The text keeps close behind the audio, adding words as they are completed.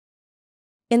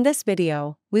In this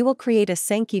video, we will create a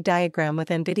Sankey diagram with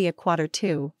NVIDIA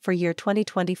Q2 for year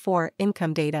 2024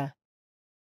 income data.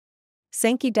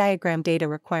 Sankey diagram data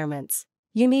requirements.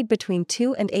 You need between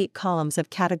 2 and 8 columns of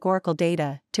categorical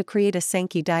data to create a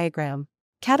Sankey diagram.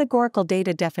 Categorical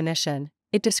data definition.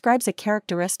 It describes a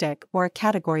characteristic or a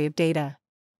category of data.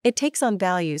 It takes on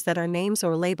values that are names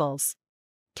or labels.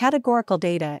 Categorical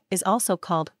data is also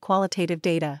called qualitative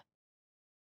data.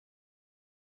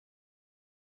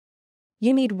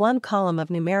 You need 1 column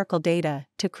of numerical data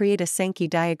to create a Sankey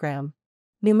diagram.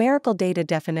 Numerical data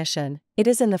definition. It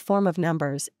is in the form of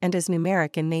numbers and is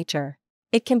numeric in nature.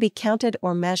 It can be counted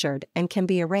or measured and can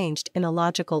be arranged in a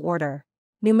logical order.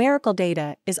 Numerical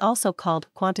data is also called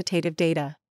quantitative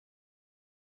data.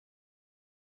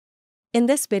 In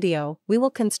this video, we will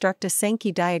construct a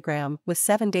Sankey diagram with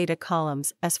 7 data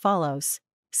columns as follows.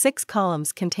 6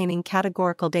 columns containing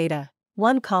categorical data,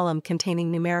 1 column containing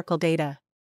numerical data.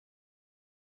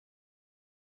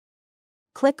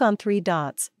 Click on 3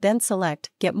 dots, then select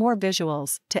Get More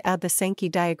Visuals to add the Sankey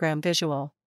diagram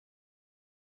visual.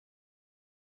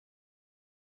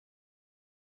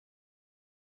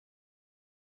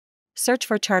 Search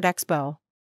for ChartExpo.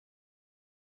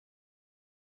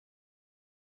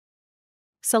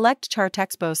 Select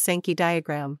ChartExpo's Sankey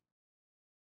diagram.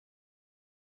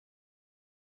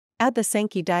 Add the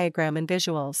Sankey diagram in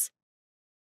Visuals.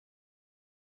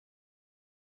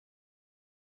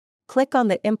 Click on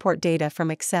the Import Data from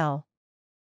Excel.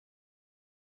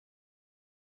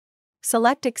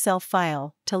 Select Excel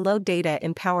File to load data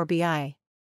in Power BI.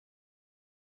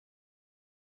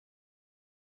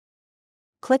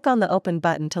 Click on the Open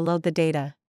button to load the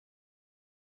data.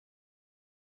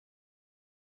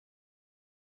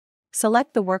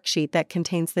 Select the worksheet that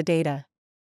contains the data.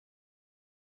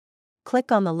 Click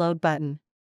on the Load button.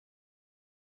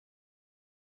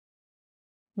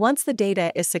 Once the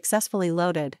data is successfully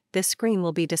loaded, this screen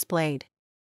will be displayed.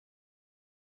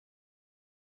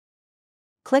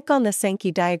 Click on the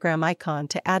Sankey diagram icon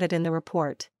to add it in the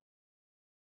report.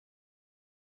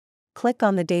 Click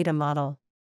on the data model.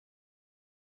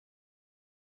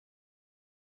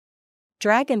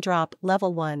 Drag and drop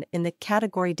Level 1 in the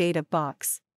Category Data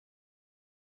box.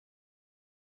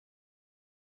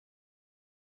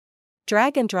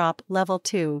 Drag and drop Level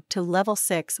 2 to Level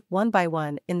 6 one by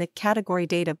one in the Category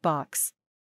Data box.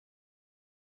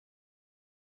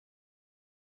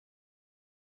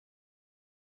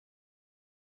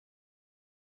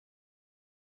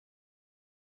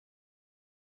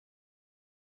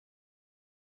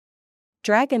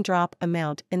 Drag and drop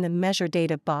Amount in the Measure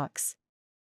Data box.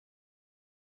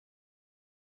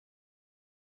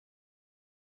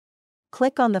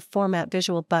 Click on the Format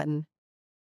Visual button.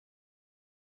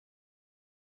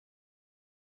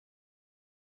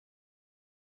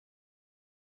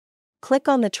 Click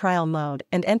on the Trial mode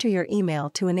and enter your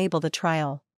email to enable the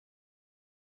trial.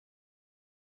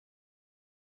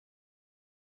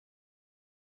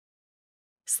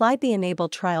 Slide the Enable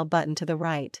Trial button to the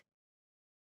right.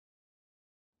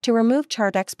 To remove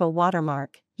ChartExpo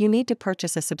watermark, you need to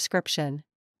purchase a subscription.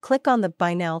 Click on the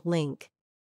Buy Now link.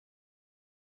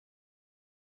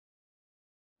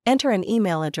 Enter an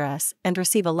email address and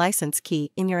receive a license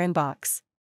key in your inbox.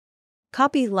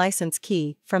 Copy license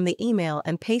key from the email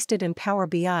and paste it in Power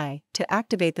BI to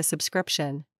activate the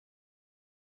subscription.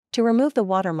 To remove the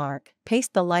watermark,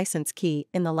 paste the license key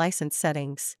in the license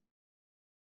settings.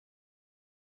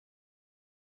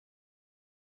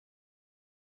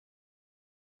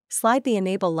 Slide the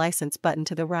Enable License button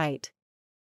to the right.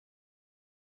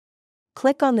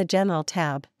 Click on the General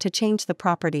tab to change the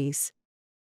properties.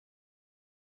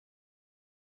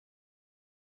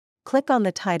 Click on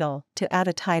the title to add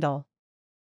a title.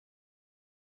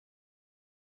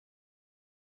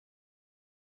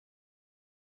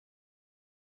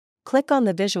 Click on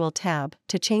the Visual tab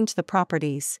to change the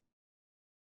properties.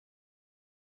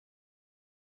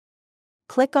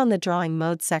 Click on the Drawing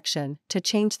Mode section to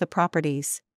change the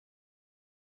properties.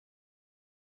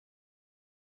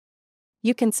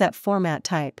 You can set format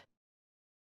type.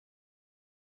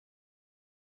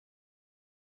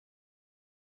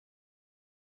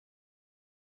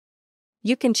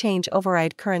 You can change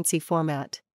override currency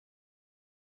format.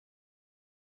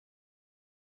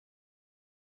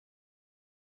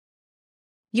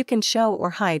 You can show or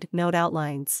hide node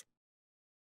outlines.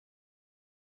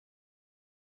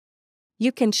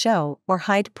 You can show or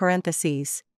hide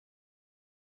parentheses.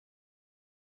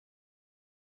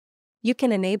 You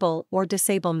can enable or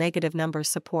disable negative numbers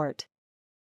support.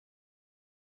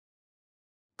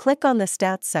 Click on the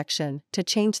Stats section to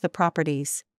change the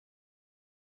properties.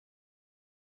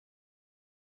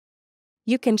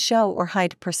 You can show or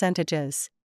hide percentages.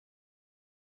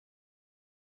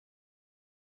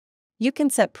 You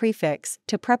can set prefix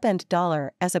to prepend $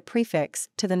 as a prefix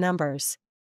to the numbers.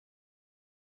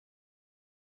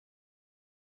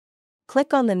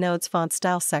 Click on the Node's Font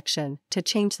Style section to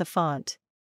change the font.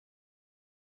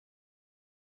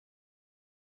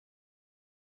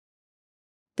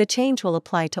 The change will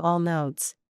apply to all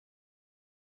nodes.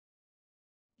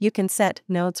 You can set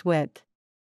Node's width.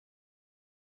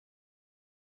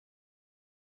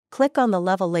 Click on the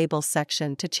Level Labels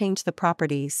section to change the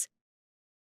properties.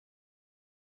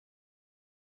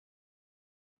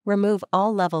 Remove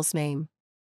all levels name.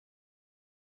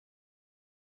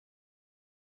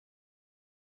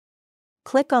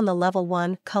 Click on the Level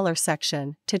 1 Color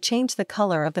section to change the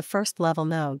color of the first level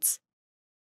nodes.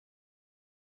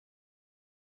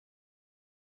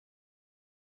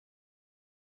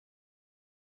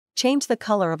 Change the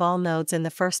color of all nodes in the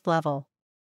first level.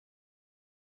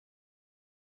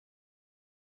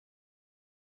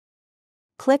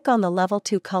 Click on the Level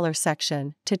 2 Color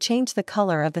section to change the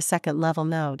color of the second level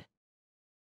node.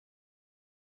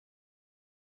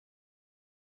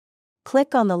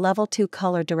 Click on the Level 2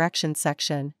 Color Direction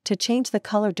section to change the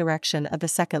color direction of the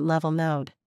second level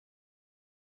node.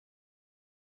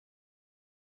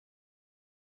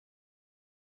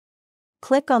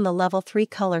 Click on the Level 3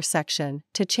 Color section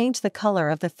to change the color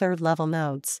of the third level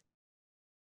nodes.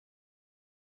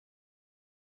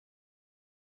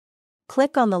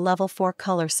 Click on the Level 4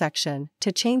 Color section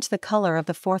to change the color of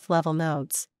the fourth level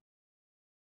nodes.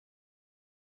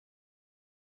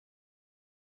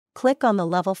 Click on the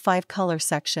Level 5 Color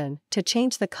section to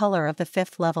change the color of the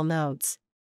fifth level nodes.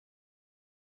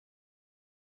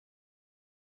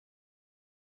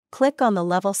 Click on the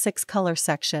Level 6 Color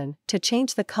section to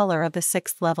change the color of the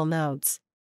sixth level nodes.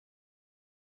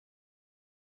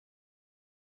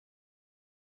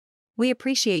 We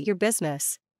appreciate your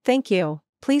business. Thank you.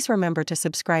 Please remember to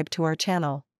subscribe to our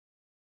channel.